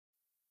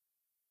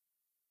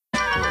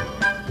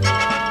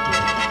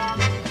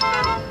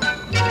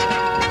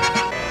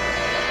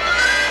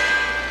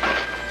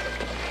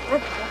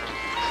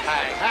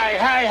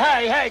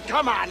Hey,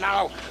 come on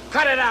now.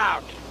 Cut it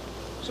out.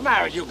 What's the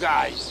matter with you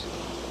guys?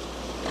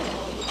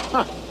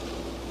 Huh.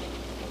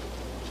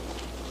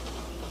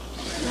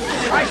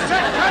 I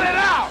said cut it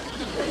out!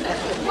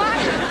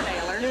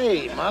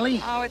 Hey,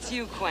 Molly. Oh, it's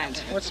you,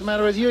 Quint. What's the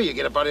matter with you? You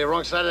get up out of the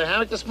wrong side of the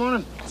hammock this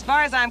morning? As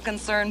far as I'm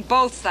concerned,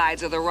 both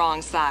sides are the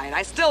wrong side.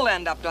 I still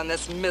end up on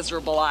this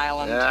miserable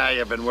island. Yeah,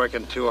 you've been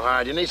working too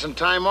hard. You need some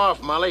time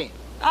off, Molly.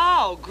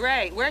 Oh,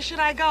 great. Where should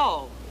I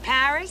go?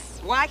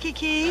 Paris?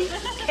 Waikiki?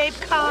 Cape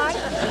Cod?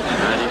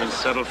 Not even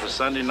settled for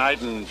Sunday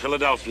night in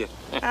Philadelphia.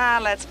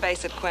 Let's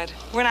face it, Quint.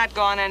 We're not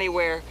going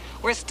anywhere.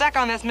 We're stuck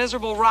on this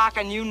miserable rock,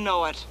 and you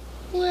know it.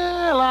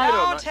 Well, I don't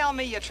know. Don't tell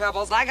me your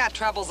troubles. I got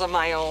troubles of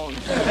my own.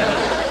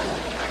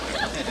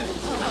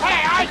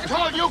 Hey, I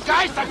told you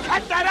guys to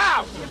cut that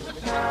out!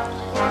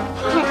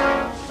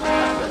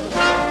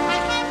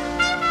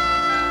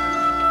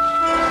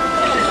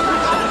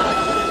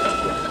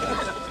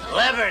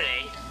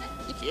 Liberty?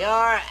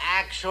 You're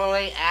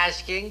actually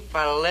asking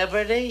for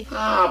liberty?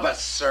 Ah, but,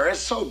 sir,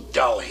 it's so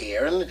dull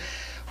here, and,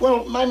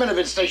 well, my men have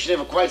been stationed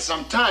here for quite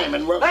some time,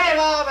 and we're... We've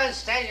all been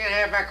stationed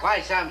here for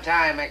quite some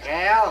time,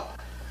 McHale.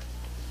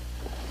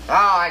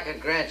 Oh, I could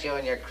grant you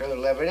and your crew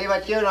liberty,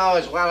 but you know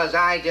as well as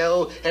I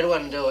do, it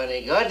wouldn't do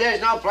any good.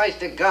 There's no place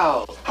to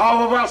go.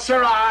 Oh, well,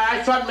 sir,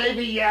 I thought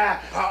maybe,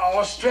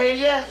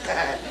 Australia?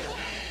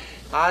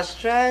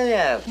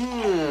 Australia?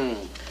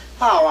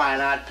 Oh, why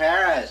not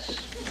Paris?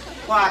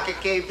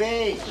 Waikiki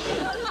Beach?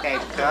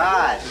 Cape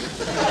Cod?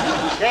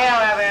 Do you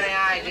have any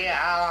idea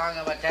how long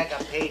it would take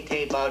a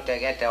PT boat to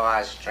get to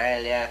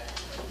Australia?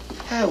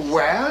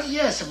 Well,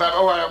 yes, about,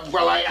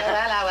 Well,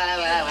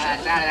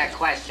 that's not a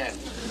question.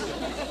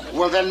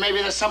 Well, then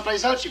maybe there's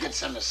someplace else you could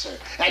send us, sir.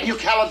 New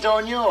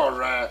Caledonia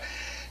or,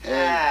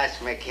 Yes,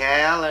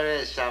 McHale, there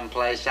is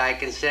someplace I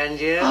can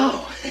send you.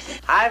 Oh.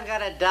 I've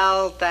got a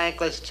dull,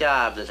 thankless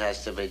job that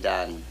has to be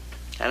done.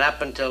 And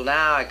up until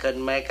now, I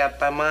couldn't make up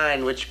my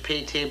mind which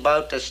PT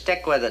boat to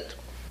stick with it.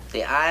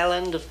 The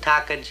island of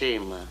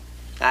Takajima.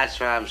 That's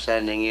where I'm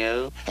sending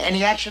you.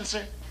 Any action,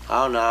 sir?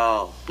 Oh,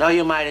 no. No,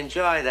 you might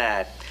enjoy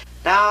that.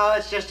 No,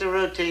 it's just a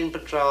routine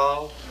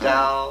patrol.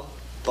 Dull,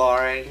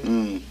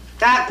 boring.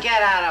 Now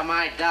get out of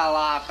my dull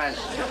office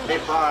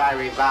before I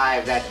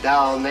revive that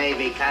dull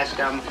Navy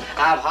custom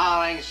of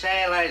hauling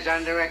sailors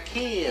under a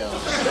keel.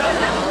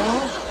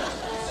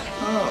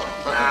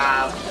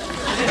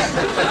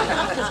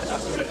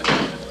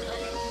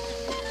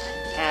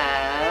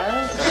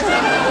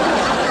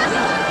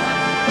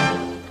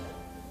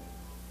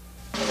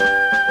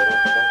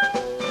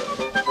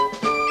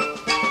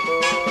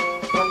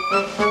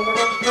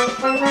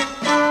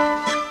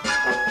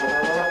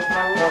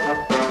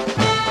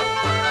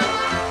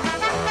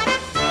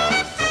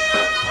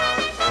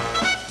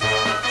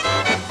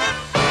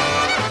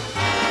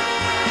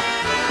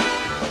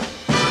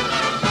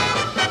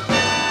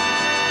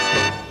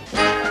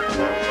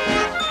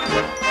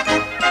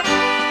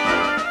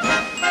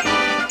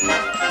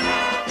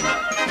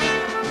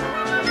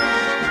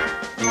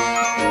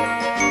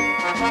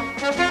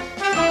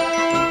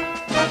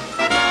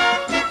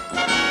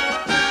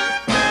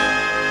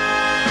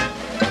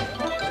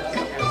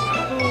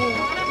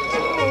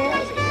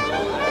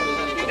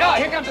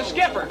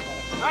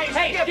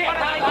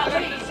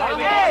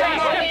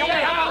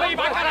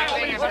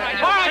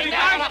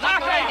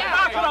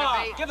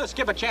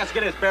 Give a chance to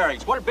get his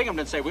bearings. What did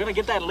Binghamton say? We're going to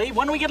get that leave?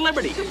 When do we get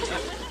liberty?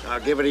 I'll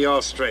give it to you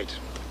all straight.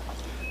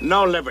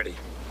 No liberty.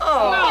 We're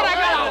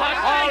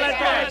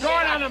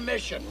going on a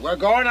mission. We're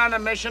going on a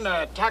mission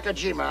to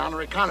Takajima on a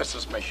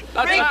reconnaissance mission.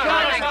 All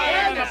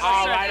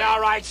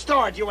right.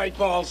 Store it, you eight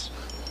balls.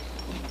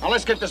 Now,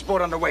 let's get this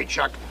boat underway,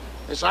 Chuck.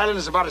 This island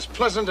is about as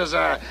pleasant as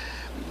a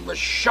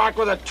shark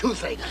with a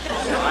toothache.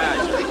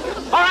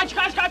 All right, you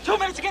guys got 2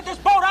 minutes to get this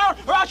boat out,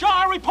 or else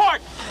I'll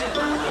report.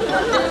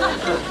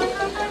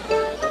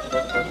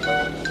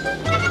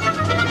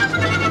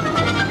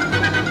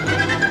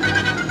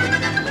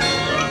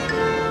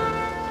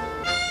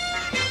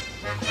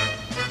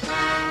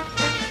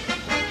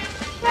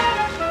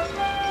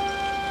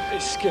 Hey,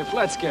 Skip,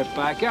 let's get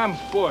back. I'm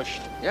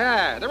bushed.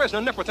 Yeah, there is no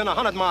nip within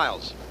 100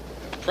 miles.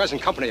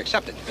 Present company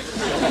accepted.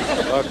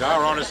 Look,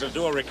 our orders to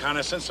do a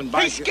reconnaissance and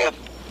by... Hey, Skip!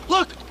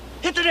 Look!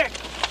 Hit the deck!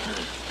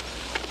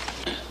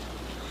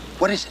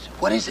 What is it?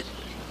 What is it?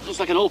 Looks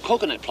like an old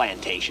coconut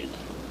plantation.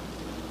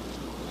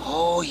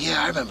 Oh,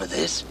 yeah, I remember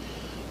this.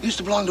 Used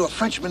to belong to a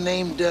Frenchman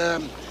named,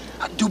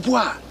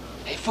 Dubois.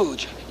 Hey,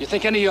 Fuge, you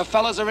think any of your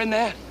fellas are in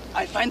there?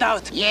 I'll find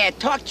out. Yeah,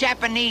 talk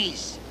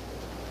Japanese.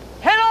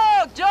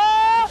 Hello,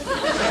 Joe!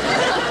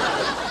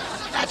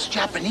 That's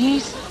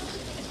Japanese?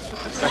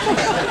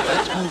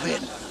 Let's move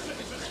in.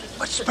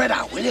 But spread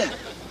out, will you?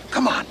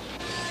 Come on.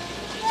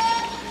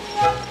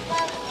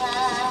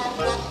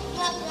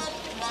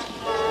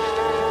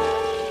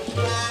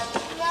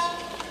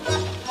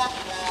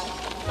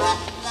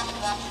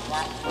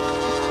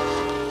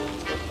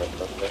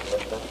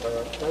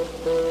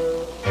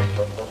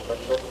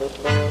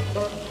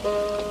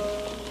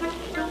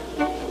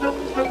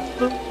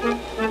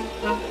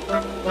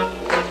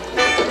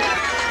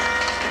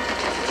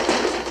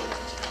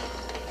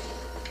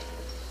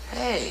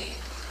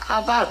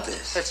 How about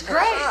this? It's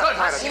great.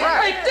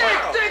 Hey,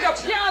 dig a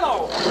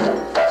piano!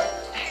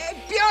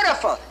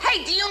 Beautiful.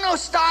 Hey, do you know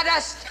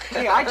Stardust?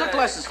 Hey, I took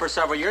lessons for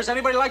several years.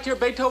 Anybody like to hear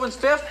Beethoven's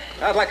Fifth?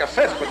 I'd like a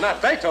fifth, but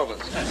not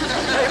Beethoven's.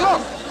 Hey,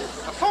 look,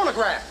 a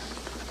phonograph.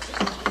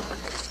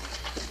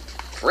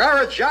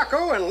 Rara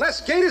Giaco and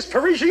Les Gators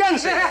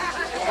Parisiense.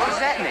 What does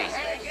that mean?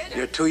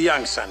 You're too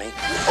young, Sonny.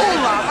 Oh,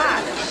 la la.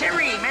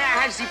 Cherie, may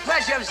I have the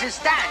pleasure of this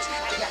dance?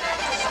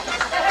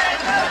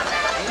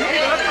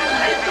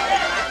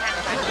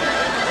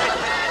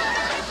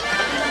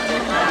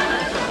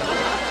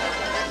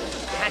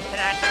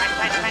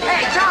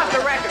 Hey, John's the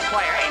record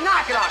player. Hey,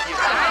 knock it off, you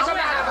guys.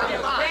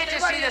 Can't you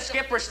see the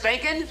skipper's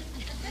thinking?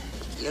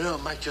 You know,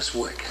 it might just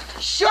work.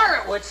 Sure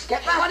it would,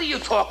 Skipper. What are you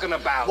talking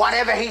about?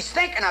 Whatever he's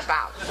thinking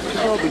about. We've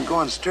all been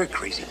going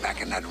stir-crazy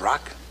back in that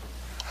rock.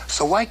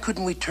 So why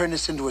couldn't we turn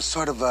this into a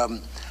sort of, a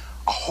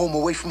home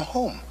away from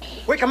home?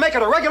 We can make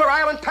it a regular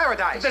island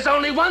paradise. There's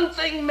only one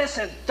thing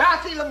missing.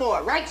 Dorothy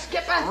L'Amour, right,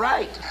 Skipper?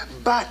 Right.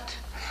 But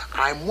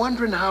I'm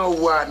wondering how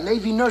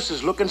Navy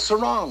nurses look in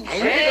sarongs.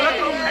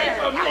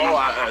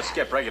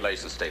 Skip,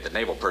 regulations state that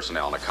naval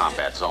personnel in a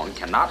combat zone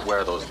cannot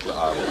wear those,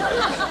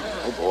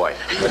 oh, boy.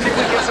 Think we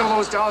get some of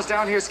those dolls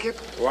down here, Skip?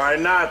 Why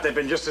not? They've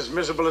been just as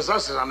miserable as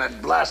us on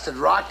that blasted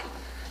rock.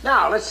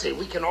 Now, let's see.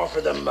 We can offer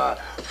them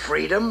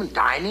freedom,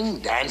 dining,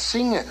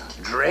 dancing,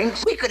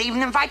 drinks. We could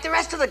even invite the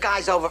rest of the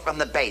guys over from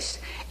the base.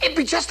 It'd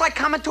be just like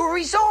coming to a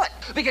resort.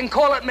 We can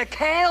call it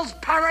McHale's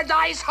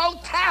Paradise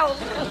Hotel.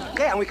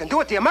 Yeah, and we can do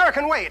it the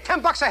American way at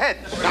 $10 a head.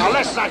 Now,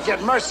 let's not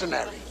get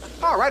mercenary.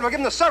 All right, we'll give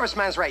them the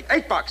serviceman's rate,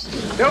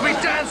 $8. They'll be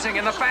dancing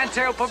in the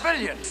Fantail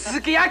Pavilion.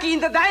 Sukiyaki in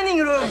the dining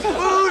room.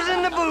 Booze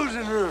in the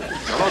boozing room.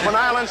 Open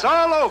islands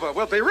all over.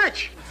 We'll be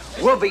rich.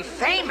 We'll be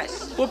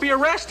famous. We'll be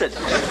arrested.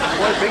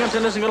 Boy,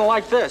 Binghamton isn't gonna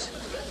like this.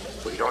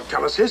 We don't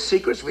tell us his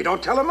secrets. We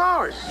don't tell him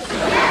ours.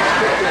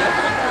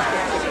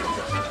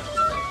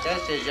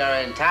 This is your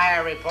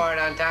entire report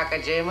on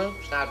Takajimu.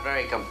 It's not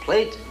very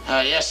complete.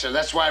 Yes, sir.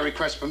 That's why I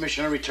request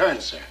permission to return,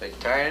 sir.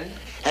 Return?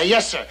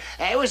 Yes, sir.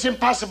 It was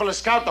impossible to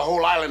scout the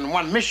whole island in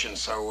one mission,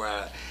 so,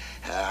 and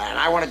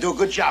I want to do a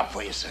good job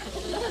for you, sir.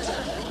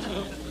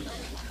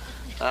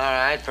 All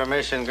right,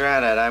 permission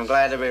granted. I'm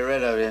glad to be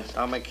rid of you.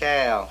 Oh,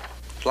 McHale,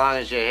 as long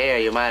as you're here,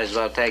 you might as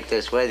well take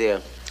this with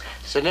you.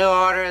 It's the new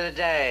order of the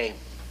day.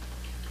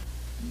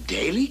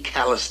 Daily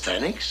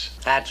calisthenics?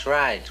 That's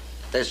right.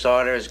 This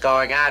order is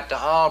going out to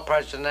all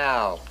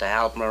personnel to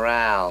help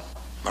morale.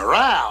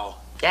 Morale?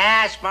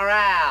 Yes,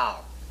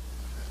 morale.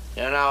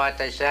 You know what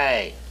they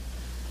say.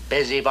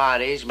 Busy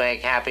bodies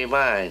make happy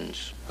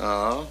minds.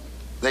 Oh?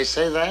 They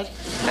say that?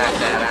 Cut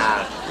that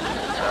out.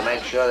 Now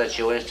make sure that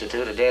you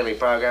institute a daily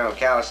program of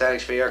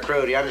calisthenics for your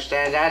crew. Do you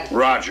understand that?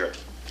 Roger.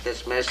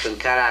 Dismissed and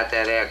cut out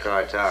that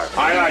aircar talk.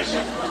 Aye, aye,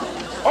 sir.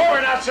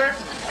 Over now, sir.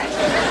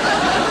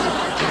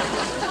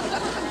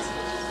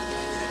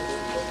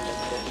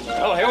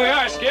 Well, here we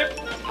are, Skip.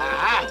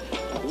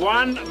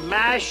 One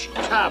mash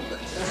tub.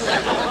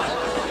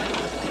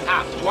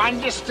 One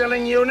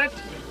distilling unit.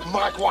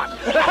 Mark 1.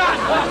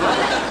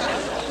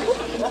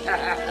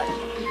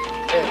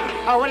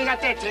 Oh, what do you got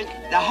there, Tink?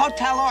 The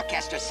Hotel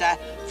Orchestra, sir.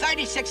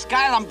 36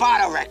 Guy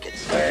Lombardo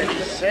records.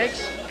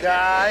 36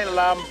 Guy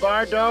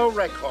Lombardo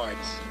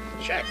records.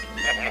 Check.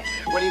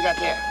 What do you got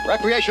there?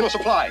 Recreational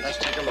supplies. Let's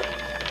take a look.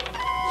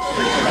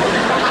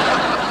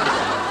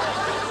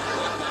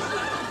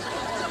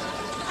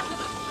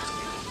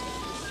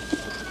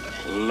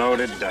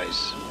 Loaded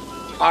dice.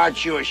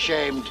 Aren't you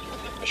ashamed?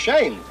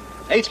 Ashamed.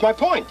 Eight's my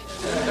point.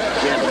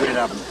 Get rid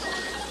of them.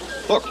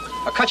 Look,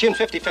 I'll cut you in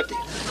 50-50.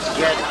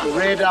 Get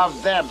rid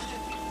of them.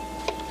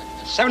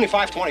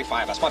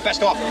 75-25. That's my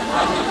best offer.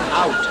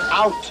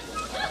 Out.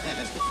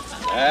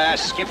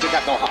 Skip, you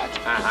got no heart.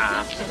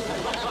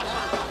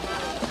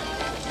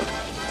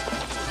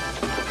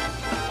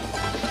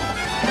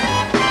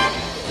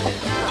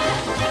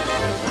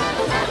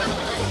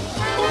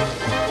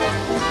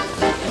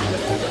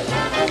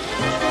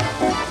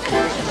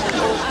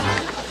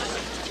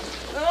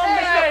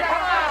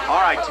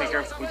 All right,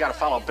 Tinker, we gotta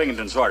follow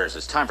Binghamton's orders.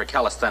 It's time for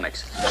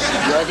calisthenics.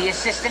 You're the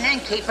assistant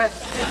innkeeper.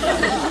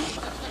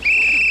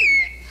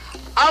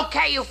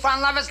 Okay, you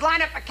fun lovers,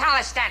 line up for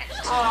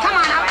calisthenics. Come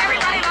on now,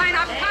 everybody line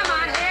up. Come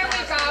on, here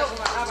we go.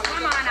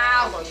 Come on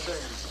now.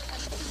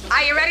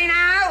 Are you ready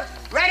now?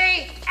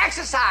 Ready?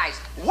 Exercise.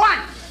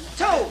 1,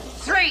 2,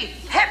 3,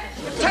 hip.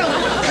 2,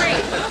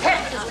 3, hip.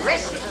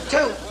 Wrist.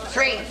 2,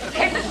 3,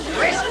 hip.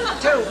 Wrist.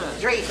 2,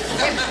 3,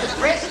 hip.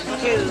 Wrist.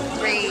 2,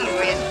 3,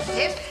 wrist.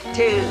 Hip. 2,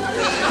 3,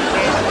 wrist.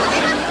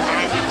 Hip.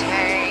 And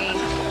turn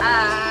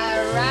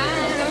around.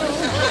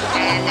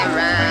 And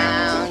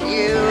around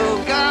you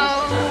go.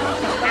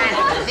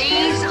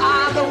 These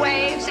are the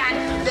waves, and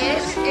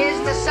this is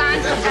the sun,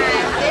 and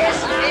this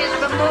is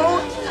the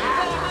moon.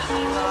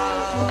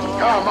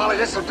 Come on, Molly,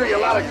 this will do you a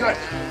lot of good.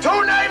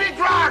 2 Navy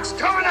grogs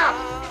coming up.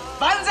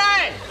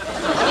 Banzai!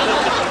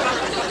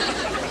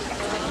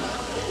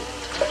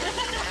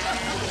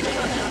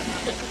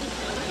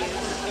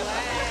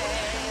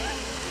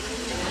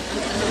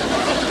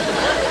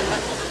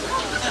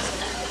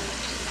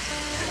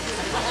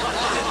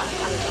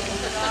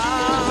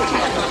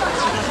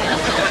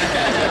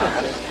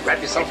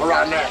 Wrap yourself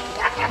around there.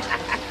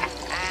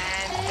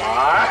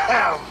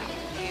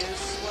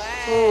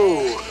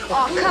 Ooh.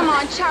 Oh, come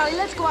on, Charlie.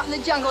 Let's go out in the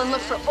jungle and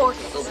look for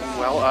orchids.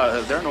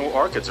 Well, there are no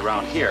orchids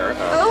around here.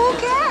 Who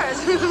cares?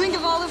 Think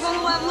of all the fun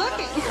we'll have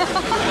looking.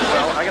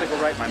 Well, I gotta go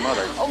write my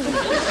mother. Oh,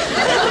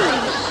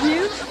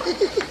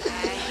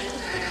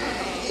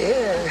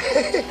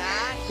 Yeah.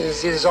 You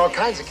see, there's all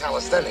kinds of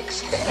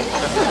calisthenics.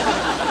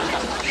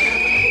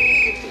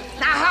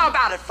 Now, how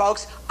about it,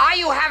 folks? Are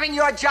you having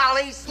your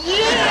jollies?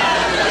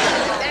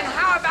 Yeah! Then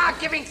how about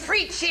giving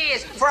 3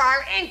 cheers for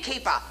our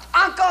innkeeper,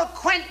 Uncle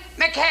Quint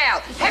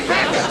McHale? Hip,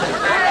 hip,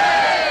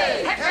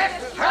 hooray! Hip, hip,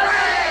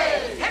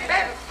 hooray! Hip,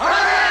 hip,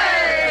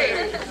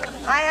 hooray!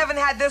 I haven't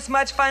had this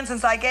much fun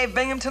since I gave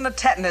Binghamton a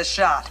tetanus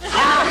shot. All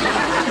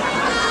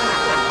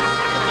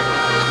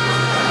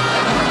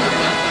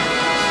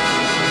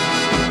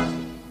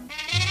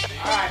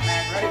right,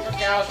 man, ready for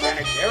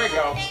calisthenics. Here we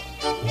go.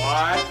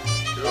 1,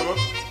 2,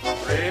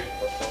 3,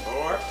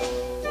 4. 1,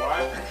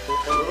 2,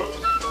 3,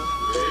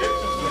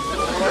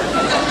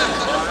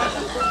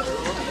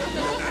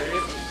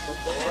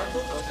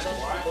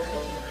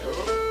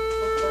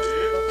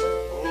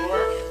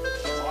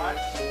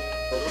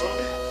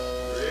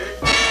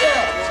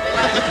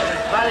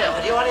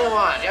 What do you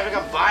want? You ever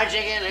come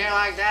barging in here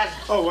like that?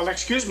 Oh, well,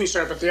 excuse me,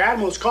 sir, but the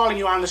Admiral's calling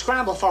you on the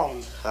scramble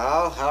phone.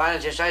 Oh? Why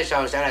didn't you say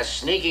so instead of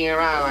sneaking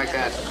around like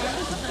that?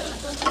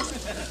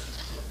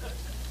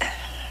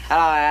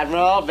 Hello,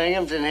 Admiral.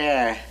 Binghamton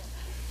here.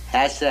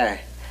 Yes, sir.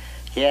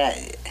 Yeah.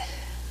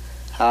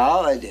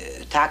 Oh,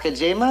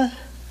 Takajima?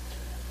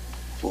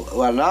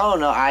 Well,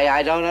 no,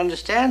 I don't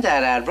understand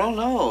that, Admiral,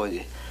 no.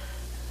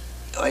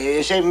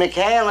 You see,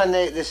 McHale and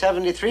the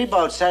 73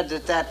 boat said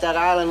that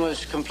island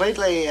was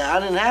completely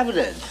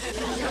uninhabited.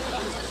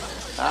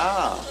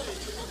 Oh.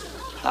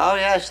 Oh,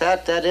 yes,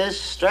 that is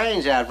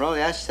strange, Admiral.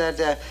 Yes,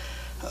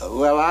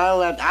 well,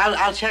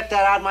 I'll check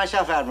that out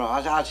myself, Admiral.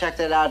 I'll check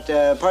that out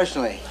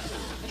personally.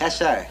 Yes,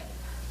 sir.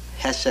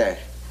 Yes, sir.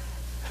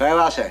 Very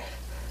well, sir.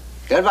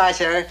 Goodbye,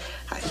 sir.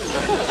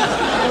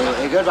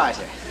 Goodbye,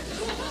 sir.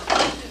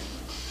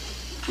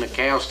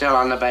 McHale's still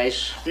on the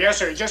base? Yes,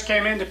 sir. He just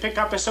came in to pick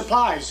up his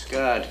supplies.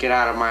 Good. Get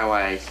out of my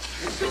way.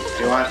 If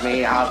you want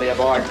me, I'll be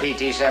aboard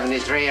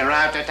PT-73 en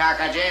route to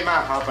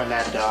Takajima. Open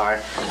that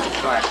door.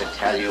 Do I have to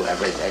tell you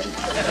everything?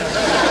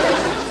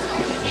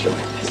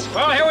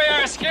 Well, here we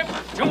are, Skip.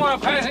 2 more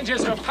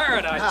passengers for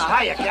paradise.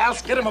 Hiya,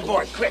 gals. Get him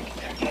aboard, quick.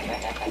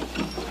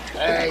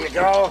 There you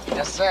go.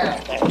 Yes, sir.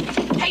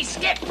 Hey,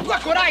 Skip,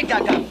 look what I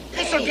dug up.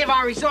 This'll give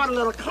our resort a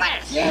little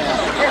class. Yeah.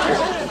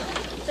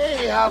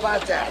 Hey, how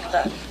about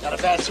that? Not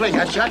a bad swing,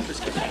 huh, Chuck? What's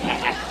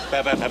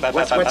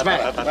the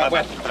matter?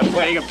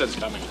 Binghamton's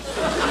coming.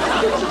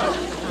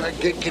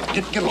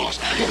 Get lost.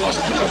 Get lost.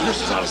 Keep those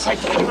nooses out of sight.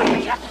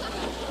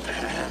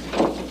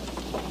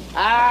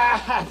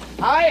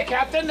 Hiya,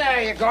 Captain.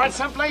 You going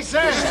someplace,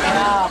 sir?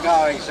 I'm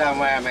going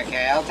somewhere,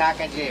 McHale.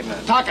 Takajima.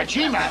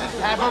 Takajima?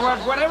 But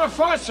whatever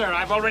for, sir.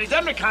 I've already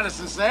done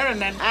reconnaissance there, and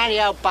then... And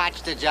you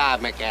botched the job,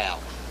 McHale.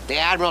 The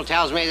Admiral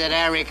tells me that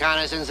air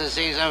reconnaissance has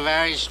seen some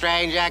very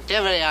strange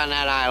activity on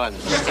that island.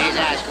 He's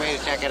asked me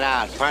to check it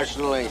out,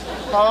 personally.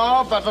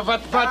 Oh, but...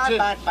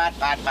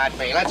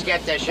 me. Let's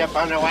get this ship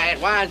underway at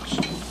once.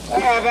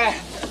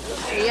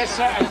 Yes,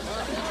 sir.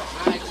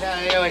 I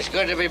tell you, it's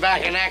good to be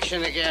back in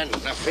action again.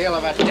 The feel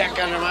of a deck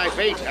under my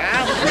feet,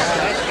 huh?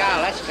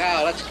 Let's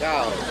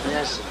go.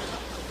 Yes,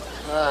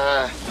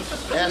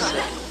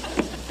 sir.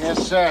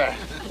 Yes, sir.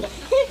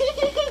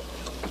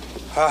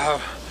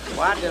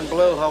 What in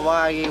blue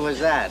Hawaii was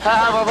that?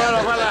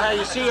 Well,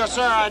 you see,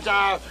 sir,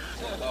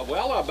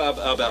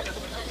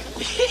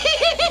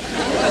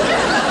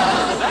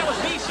 That was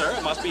me, sir.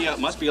 It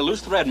must be a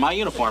loose thread in my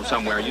uniform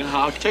somewhere. You know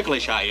how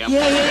ticklish I am.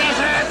 Yes,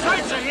 sir. That's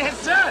right, sir. Yes,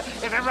 sir.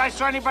 If ever I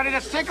saw anybody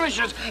that's ticklish,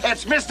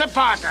 it's Mr.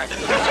 Parker.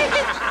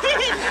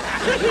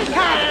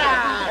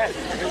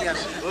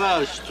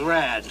 Loose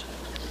thread.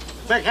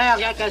 McHale,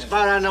 get this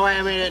boat underway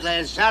immediately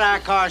and set our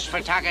course for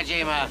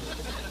Takajima.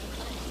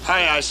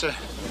 Aye, sir.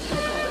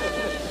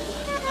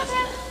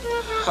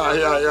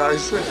 Aye,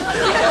 sir.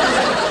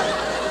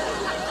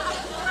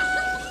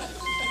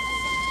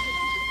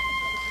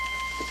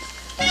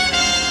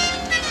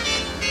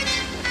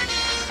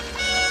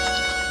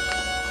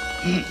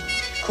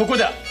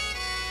 Kokoda.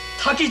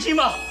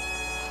 Takijima.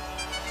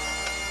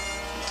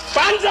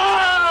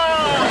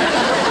 Banzai!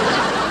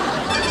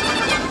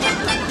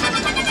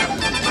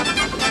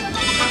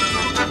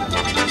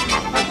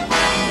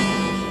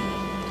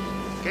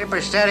 Keep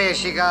her steady as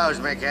she goes,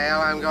 McHale.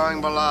 I'm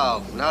going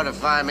below.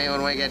 Notify me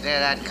when we get near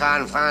that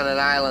confounded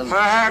island.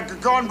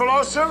 Going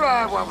below, sir?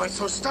 Well, it's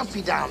so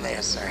stuffy down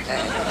there, sir.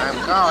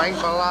 I'm going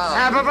below.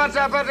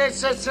 But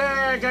it's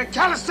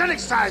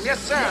calisthenics time. Yes,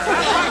 sir.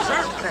 That's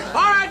right, sir.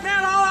 All right,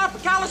 man, all out for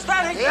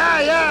calisthenics.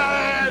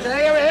 Yeah.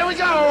 Here we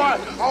go.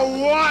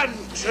 1,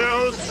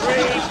 2, 3,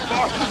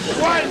 4.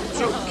 1,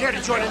 2. Get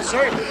it, join in,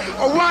 sir.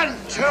 1,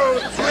 2, 3, 4.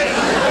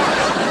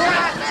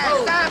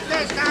 Stop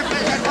this.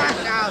 At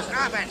once now.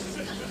 Stop it.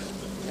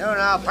 You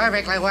know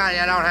perfectly well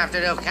you don't have to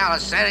do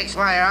calisthenics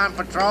while you're on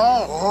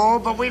patrol. Oh,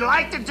 but we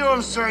like to do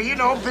them, sir. You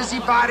know,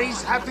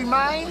 busybodies, happy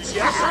minds.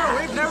 Yes, sir.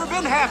 We've never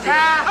been happy.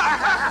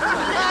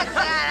 Cut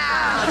that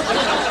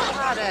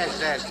out! What is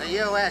this, the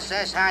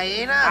USS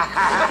Hyena?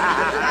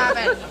 Stop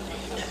it.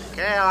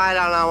 Cal, I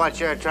don't know what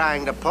you're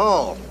trying to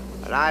pull,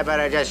 but I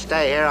better just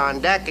stay here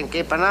on deck and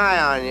keep an eye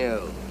on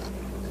you.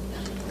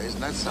 Isn't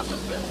that something?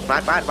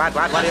 What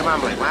are you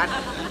mumbling, what?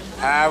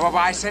 Well,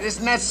 I said,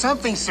 isn't that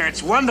something, sir?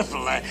 It's wonderful.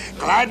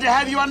 Glad to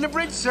have you on the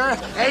bridge, sir.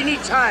 Any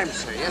time,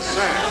 sir. Yes,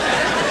 sir.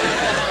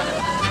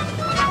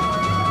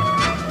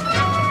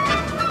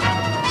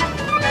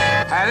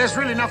 There's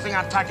really nothing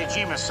on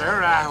Takajima,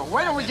 sir.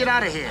 Why don't we get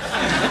out of here?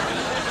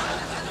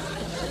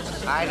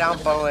 I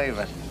don't believe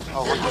it.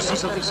 Oh, what, you see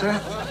something, sir?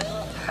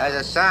 There's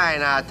a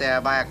sign out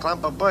there by a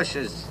clump of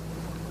bushes.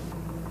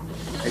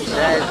 It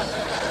says,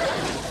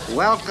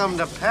 "Welcome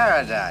to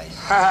paradise."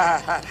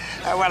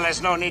 Well,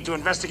 there's no need to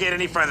investigate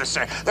any further,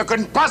 sir. There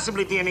couldn't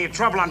possibly be any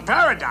trouble on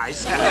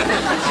Paradise. Stop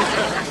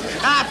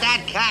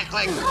that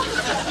cackling!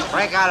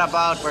 Break out a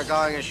boat. We're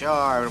going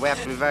ashore. We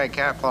have to be very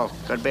careful.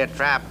 Could be a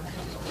trap.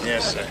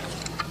 Yes, sir.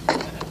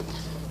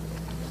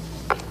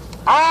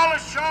 All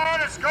ashore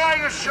that's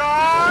going ashore.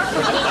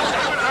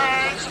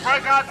 Hands,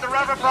 break out the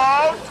rubber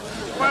boat.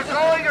 We're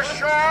going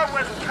ashore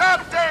with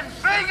Captain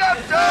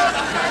Binghamton.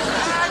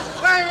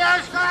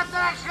 Players,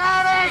 Captain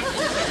Scotty.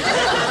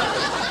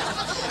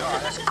 Sure,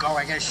 it's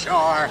going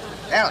ashore.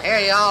 They'll hear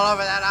you all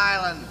over that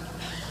island.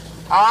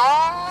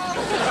 Oh!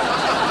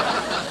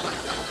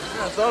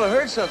 I thought I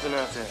heard something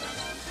out there.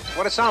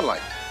 What'd it sound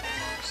like?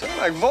 Sound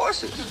like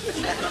voices.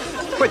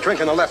 Quit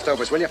drinking the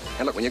leftovers, will you?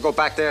 And look, when you go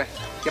back there,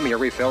 give me a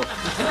refill.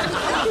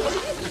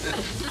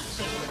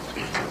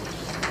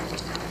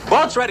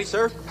 Boat's ready,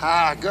 sir.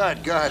 Ah, good.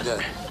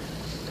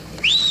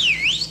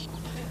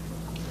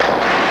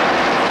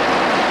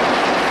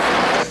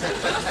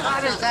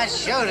 What is that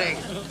shooting?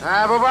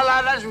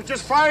 We're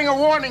just firing a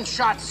warning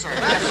shot, sir.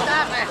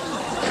 Stop it.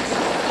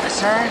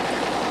 Sir?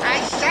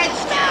 I said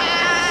stop!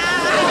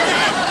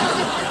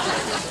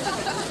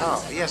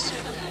 Oh, yes, sir.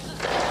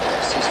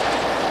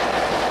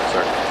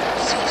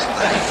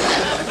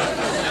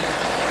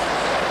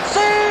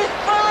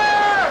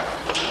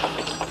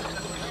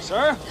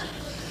 Sir?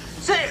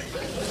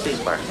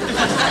 Ceasefire.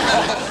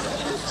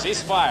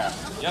 Ceasefire.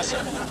 Yes,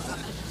 sir.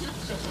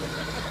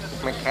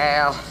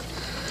 McHale,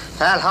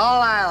 that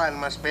whole island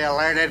must be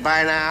alerted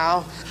by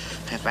now.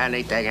 If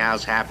anything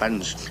else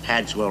happens,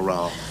 heads will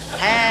roll.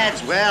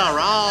 Heads will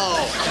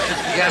roll.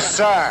 Yes,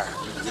 sir.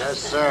 Yes,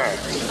 sir.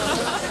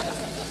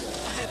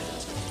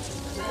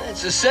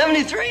 It's a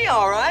 73,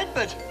 all right,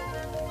 but...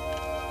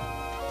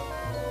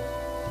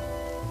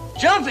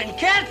 Jumping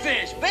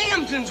catfish.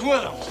 Binghamton's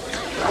with them.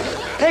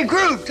 Hey,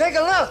 Groove, take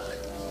a look.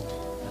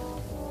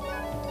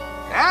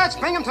 Yeah, it's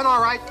Binghamton,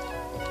 all right.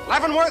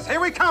 Leavenworth, here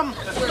we come.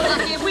 We're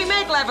lucky if we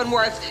make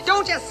Leavenworth.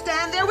 Don't just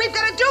stand there. We've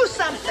got to do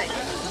something.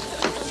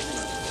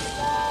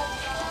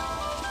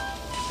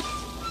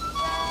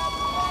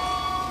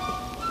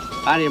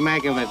 How do you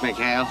make of it,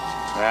 McHale?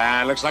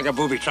 Looks like a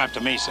booby trap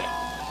to me, sir.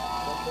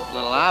 A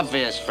little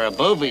obvious for a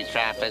booby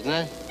trap, isn't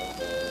it?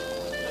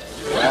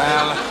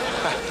 Well,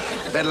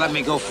 you better let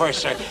me go first,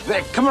 sir.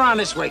 Come around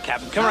this way,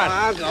 Captain. Come around.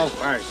 I'll go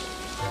first.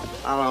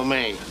 Follow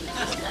me.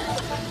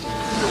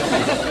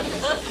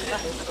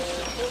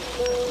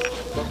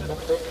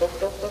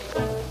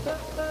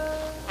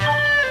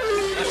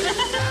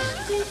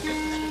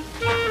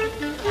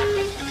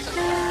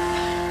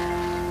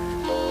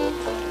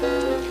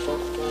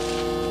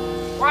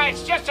 Why,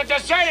 it's just a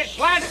deserted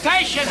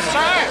plantation,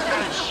 sir.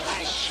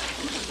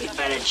 We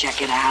better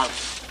check it out.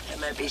 There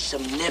might be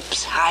some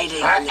nips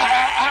hiding.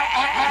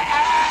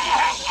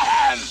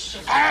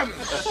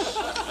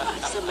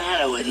 What's the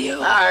matter with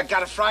you? I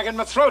got a frog in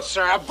my throat,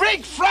 sir. A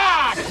big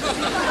frog!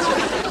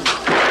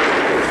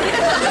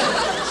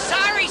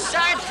 Sorry,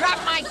 sir.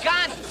 Dropped my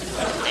gun.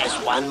 There's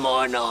one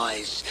more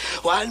noise.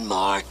 One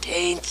more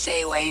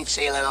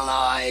teensy-weensy little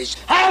noise.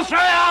 I'll throw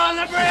you on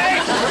the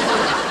bridge!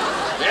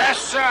 Yes,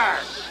 sir.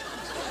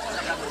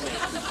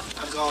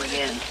 I'm going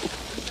in.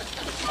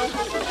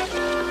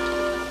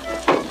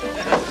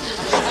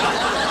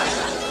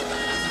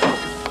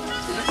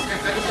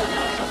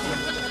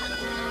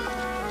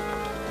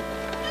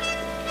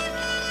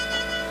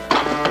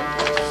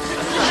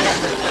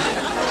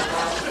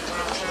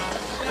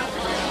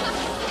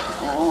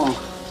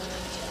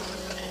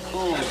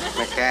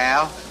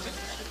 McHale.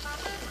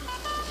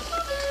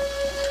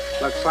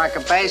 Looks like a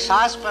base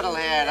hospital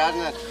here,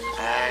 doesn't it?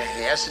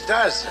 Yes, it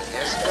does.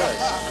 Yes, it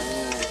does.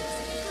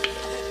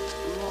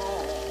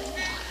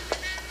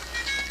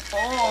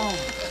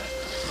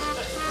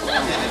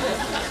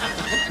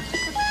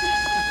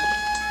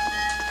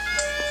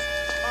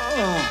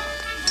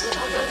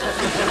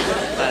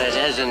 But it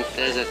isn't,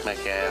 is it,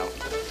 McHale?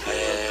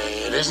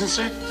 It isn't,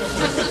 sir?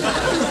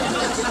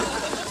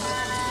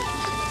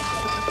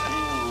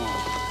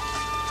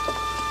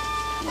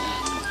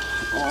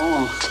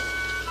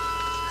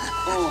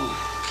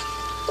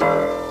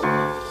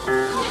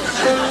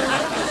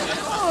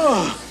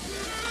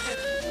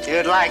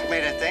 You'd like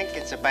me to think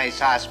it's a base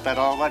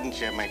hospital,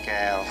 wouldn't you,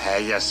 McHale?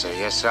 Yes, sir.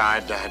 Yes, sir.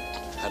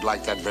 I'd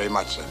like that very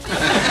much, sir.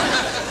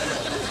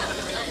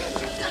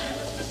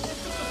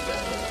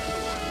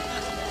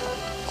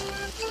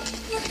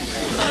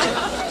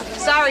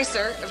 Sorry,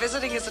 sir.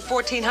 Visiting is at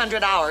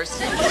 1400 hours.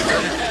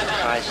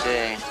 I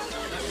see.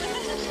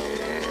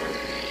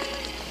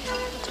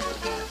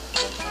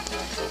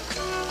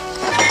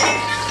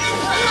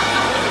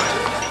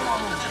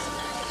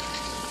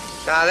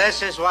 So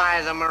this is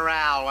why the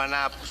morale went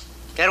up.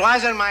 It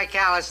wasn't my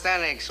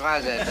calisthenics,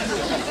 was it?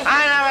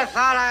 I never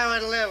thought I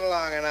would live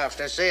long enough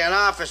to see an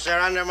officer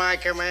under my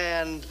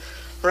command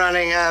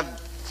running a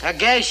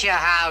geisha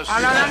house.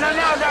 Oh, no.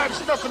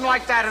 It's nothing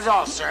like that at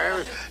all,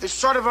 sir. It's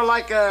sort of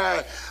like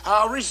a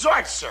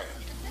resort, sir.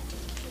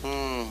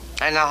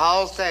 And the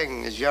whole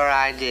thing is your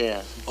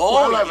idea.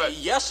 Oh,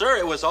 yes, sir.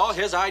 It was all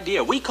his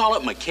idea. We call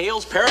it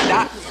McHale's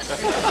Paradise.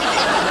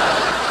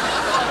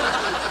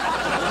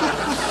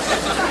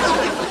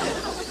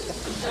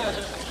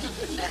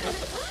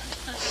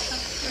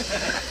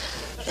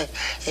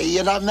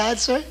 You're not mad,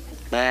 sir?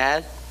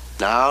 Mad?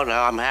 No,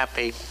 I'm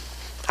happy.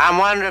 I'm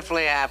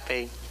wonderfully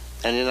happy.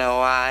 And you know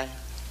why?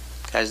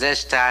 Because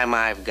this time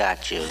I've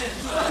got you.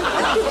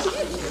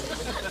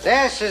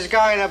 This is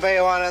going to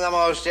be one of the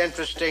most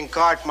interesting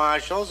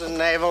court-martials in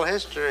naval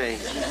history.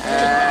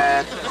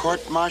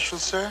 Court-martial,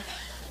 sir?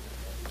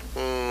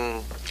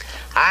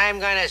 I'm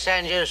going to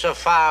send you so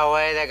far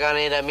away they're going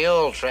to need a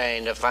mule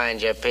train to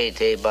find your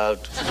PT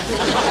boat.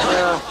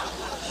 Well,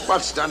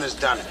 what's done is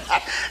done.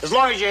 As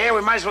long as you're here,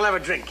 we might as well have a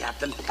drink,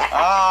 Captain. Oh,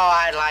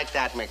 I'd like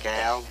that,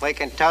 McHale. We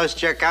can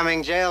toast your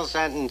coming jail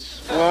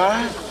sentence.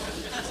 What?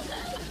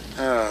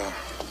 Oh.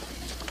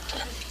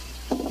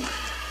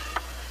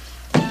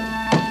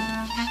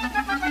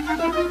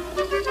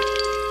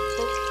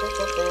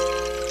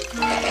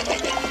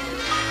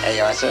 There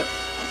you are, sir.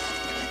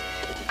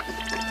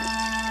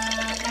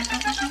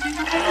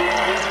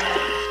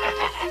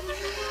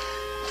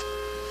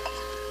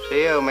 To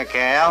you,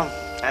 McHale.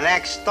 An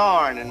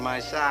ex-thorn in my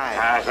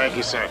side. Thank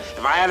you, sir.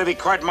 If I had to be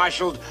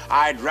court-martialed,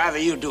 I'd rather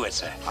you do it,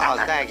 sir. Oh,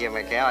 thank you,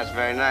 McHale. That's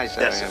very nice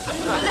of you. Yes, sir.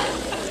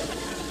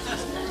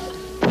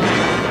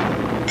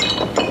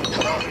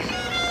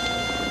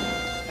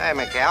 Hey,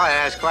 McHale, it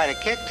has quite a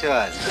kick to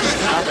it.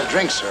 Not the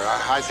drink, sir.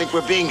 I think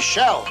we're being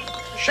shelled.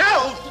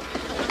 Shelled?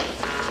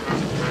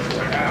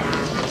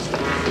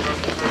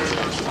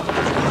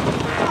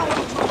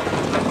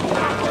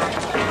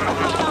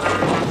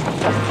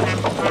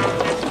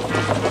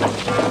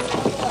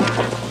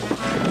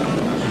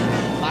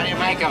 What do you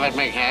make of it,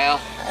 McHale?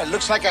 It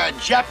looks like a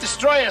Jap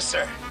destroyer,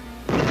 sir.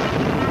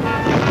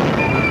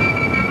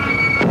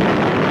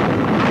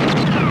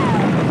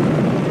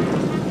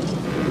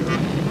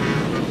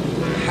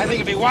 I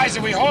think it'd be wise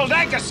if we hold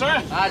anchor,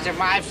 sir. Those are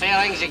my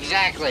feelings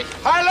exactly.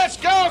 All right, let's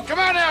go. Come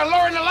on now,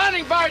 lowering the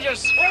landing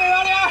barges.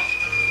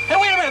 Hey,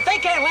 wait a minute. They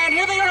can't land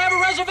here. They don't have a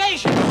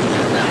reservation.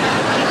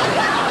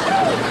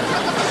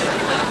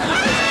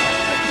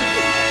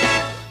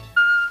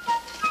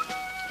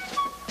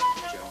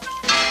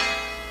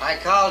 I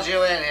called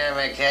you in here,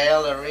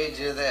 McHale, to read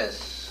you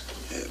this.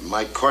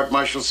 My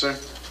court-martial, sir?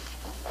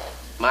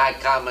 My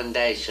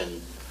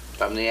commendation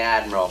from the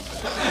Admiral.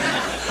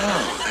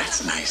 Oh,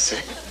 that's nice,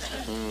 sir.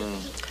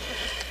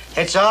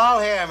 It's all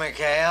here,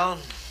 McHale.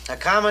 A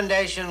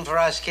commendation for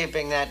us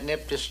keeping that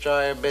nip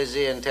destroyer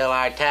busy until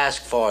our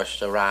task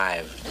force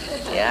arrived.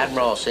 The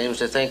Admiral seems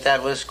to think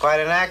that was quite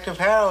an act of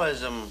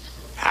heroism.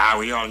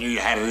 We all knew you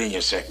had it in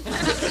you, sir.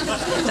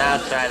 Now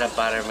try to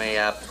butter me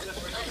up.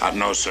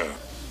 No, sir.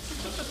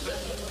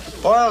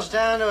 Boils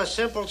down to a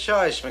simple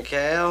choice,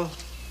 McHale.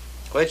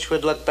 Which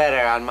would look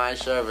better on my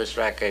service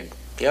record?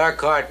 Your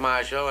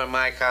court-martial or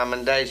my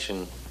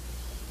commendation?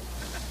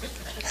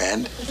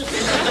 And?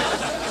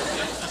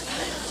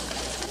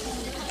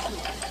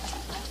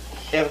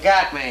 You've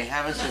got me,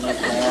 haven't you,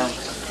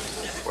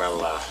 McHale?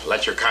 Well,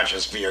 let your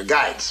conscience be your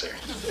guide, sir.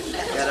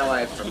 Get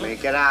away from me.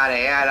 Get out of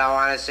here. I don't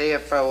want to see you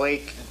for a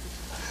week.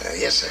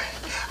 Yes, sir.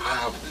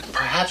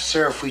 Perhaps,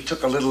 sir, if we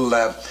took a little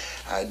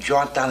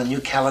jaunt down in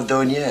New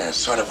Caledonia,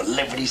 sort of a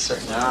liberty, sir.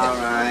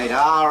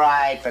 All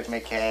right, but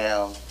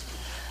McHale,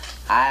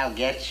 I'll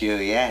get you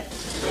yet.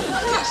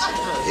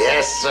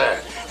 Yes, sir.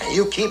 And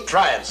you keep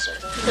trying, sir.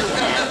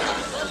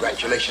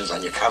 Congratulations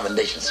on your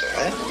commendation, sir.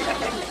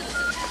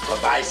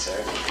 Bye-bye,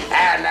 sir.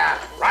 And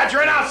Roger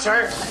and out,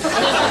 sir.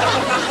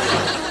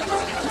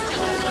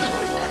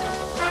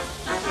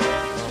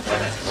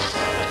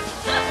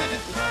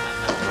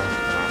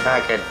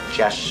 I could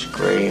just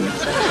scream.